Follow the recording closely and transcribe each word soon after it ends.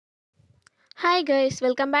Hi guys,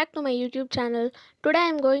 welcome back to my YouTube channel. Today I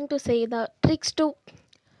am going to say the tricks to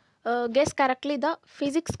guess correctly the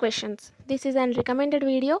physics questions. This is an recommended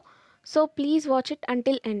video, so please watch it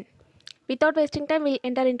until end. Without wasting time, we'll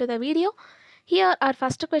enter into the video. Here our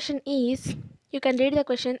first question is, you can read the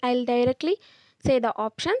question. I'll directly say the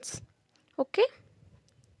options. Okay.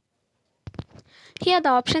 Here the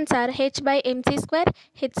options are h by mc square,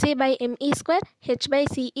 hc by me square, h by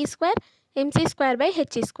ce square, mc square by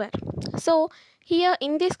he square. So here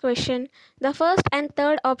in this question, the first and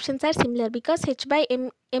third options are similar because h by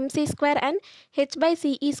mc square and h by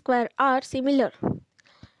ce square are similar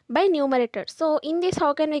by numerator. So in this,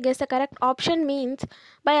 how can we guess the correct option? Means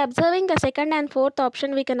by observing the second and fourth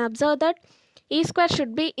option, we can observe that e square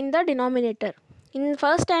should be in the denominator. In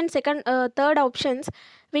first and second third options,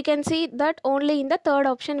 we can see that only in the third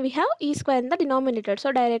option we have e square in the denominator.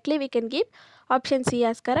 So directly we can give option C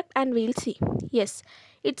as correct and we'll see. Yes,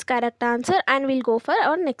 it's correct answer, and we'll go for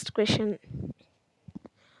our next question.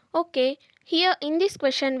 Okay, here in this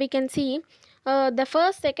question we can see the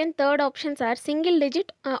first, second, third options are single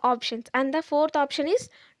digit options, and the fourth option is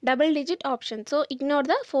double digit option. So ignore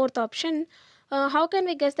the fourth option. How can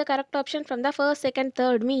we guess the correct option from the first, second,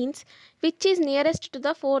 third? Means which is nearest to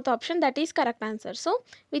the fourth option, that is correct answer. So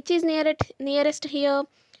which is nearest here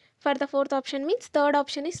for the fourth option means third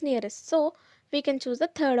option is nearest. So we can choose the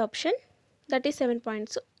third option, that is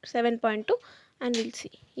 7.2, and we'll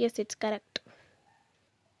see. Yes, it's correct.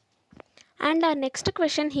 And our next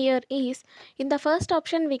question here is, in the first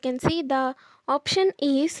option we can see the option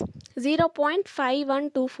is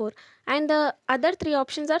 0.5124, and the other three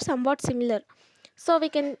options are somewhat similar. So we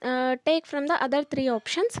can take from the other three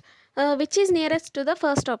options which is nearest to the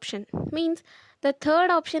first option. Means the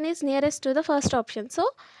third option is nearest to the first option.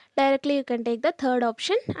 So directly you can take the third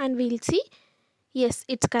option and we'll see. Yes,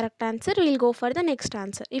 it's correct answer. We'll go for the next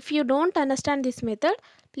answer. If you don't understand this method,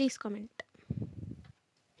 please comment.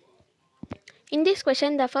 In this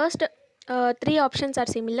question, the first three options are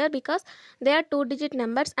similar because they are two-digit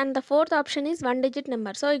numbers, and the fourth option is one-digit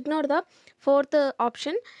number. So ignore the fourth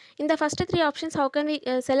option. In the first three options, how can we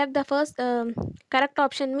select the first correct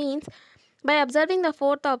option? Means by observing the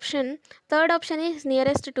fourth option, third option is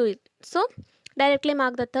nearest to it. So directly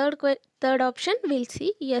mark the third option. We'll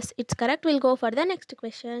see. Yes, it's correct. We'll go for the next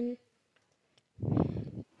question.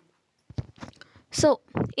 So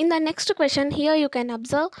in the next question, here you can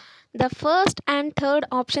observe the first and third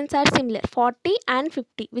options are similar, 40 and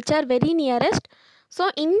 50, which are very nearest. So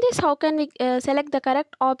in this, how can we select the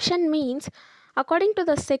correct option? Means according to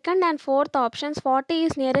the second and fourth options, 40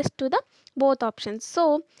 is nearest to the both options.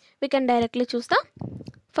 So we can directly choose the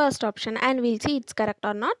first option and we'll see it's correct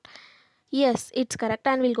or not. Yes, it's correct,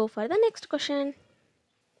 and we'll go for the next question.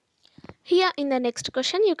 Here in the next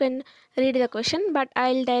question you can read the question, but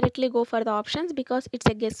I'll directly go for the options because it's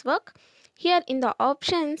a guesswork. Here in the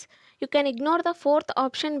options you can ignore the fourth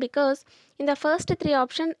option because in the first three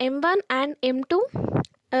options m1 and m2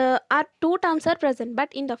 are two terms are present,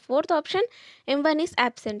 but in the fourth option m1 is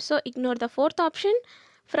absent. So ignore the fourth option.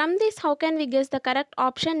 From this, how can we guess the correct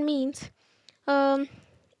option? Means observe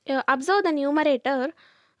the numerator,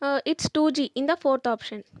 it's 2g in the fourth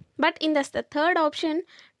option, but in the third option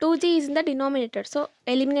 2g is in the denominator. So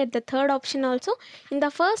eliminate the third option also. In the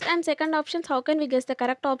first and second options, how can we guess the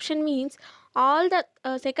correct option? Means all the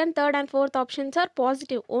second, third and fourth options are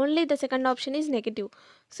positive, only the second option is negative.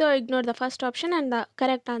 So ignore the first option and the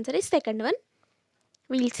correct answer is second one.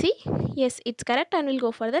 We'll see. Yes, it's correct, and we'll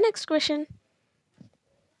go for the next question.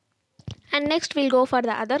 And next we'll go for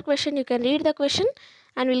the other question. You can read the question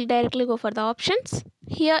and we'll directly go for the options.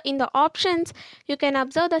 Here in the options you can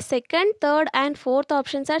observe the second, third and fourth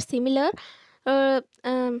options are similar,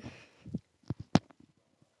 and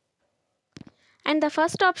the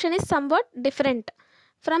first option is somewhat different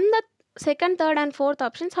from the second, third and fourth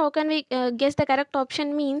options. How can we guess the correct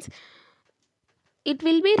option? Means it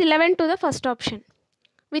will be relevant to the first option.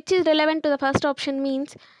 Which is relevant to the first option?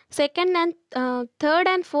 Means second and third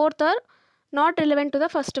and fourth are not relevant to the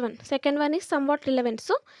first one. Second one is somewhat relevant.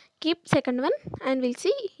 So keep second one and we'll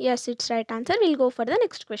see. Yes, it's right answer. We'll go for the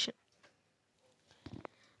next question.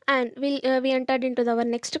 And we entered into our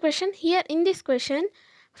next question. Here in this question,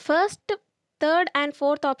 first, third and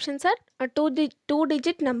fourth options are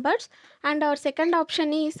two-digit numbers, and our second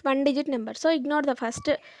option is one-digit number. So ignore the first,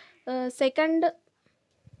 second.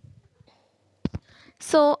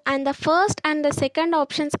 So and the first and the second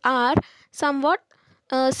options are somewhat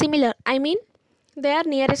similar. I mean they are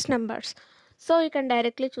nearest numbers. So you can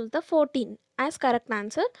directly choose the 14 as correct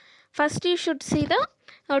answer. First you should see the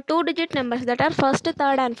two-digit numbers that are first,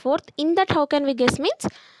 third and fourth. In that, how can we guess? Means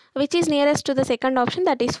which is nearest to the second option,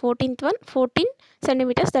 that is 14th one, 14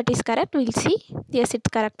 centimeters. That is correct. We'll see. Yes, it's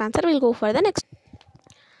correct answer. We'll go for the next.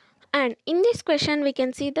 And in this question we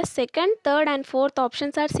can see the second, third and fourth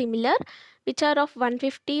options are similar, which are of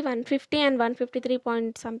 150, 150 and 153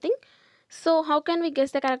 point something. So how can we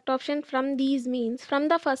guess the correct option from these means? From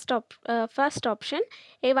the first option,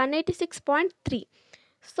 a 186.3.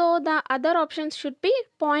 So the other options should be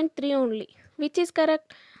 0.3 only, which is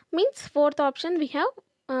correct. Means fourth option we have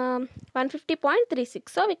 150.36.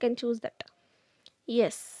 So we can choose that.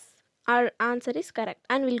 Yes, our answer is correct,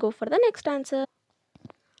 and we'll go for the next answer.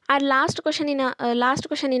 Our last question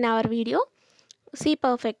in our video. See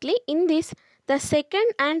perfectly. In this, the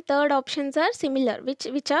second and third options are similar, which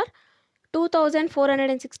are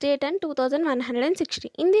 2468 and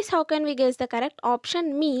 2160. In this, how can we guess the correct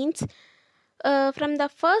option? Means from the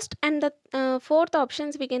first and the fourth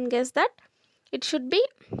options we can guess that it should be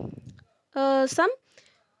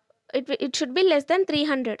it should be less than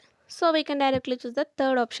 300. So we can directly choose the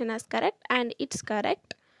third option as correct, and it's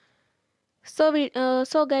correct. So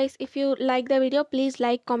guys, if you like the video, please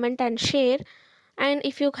like, comment and share, and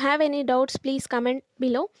if you have any doubts, please comment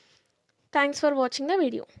below. Thanks for watching the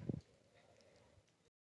video.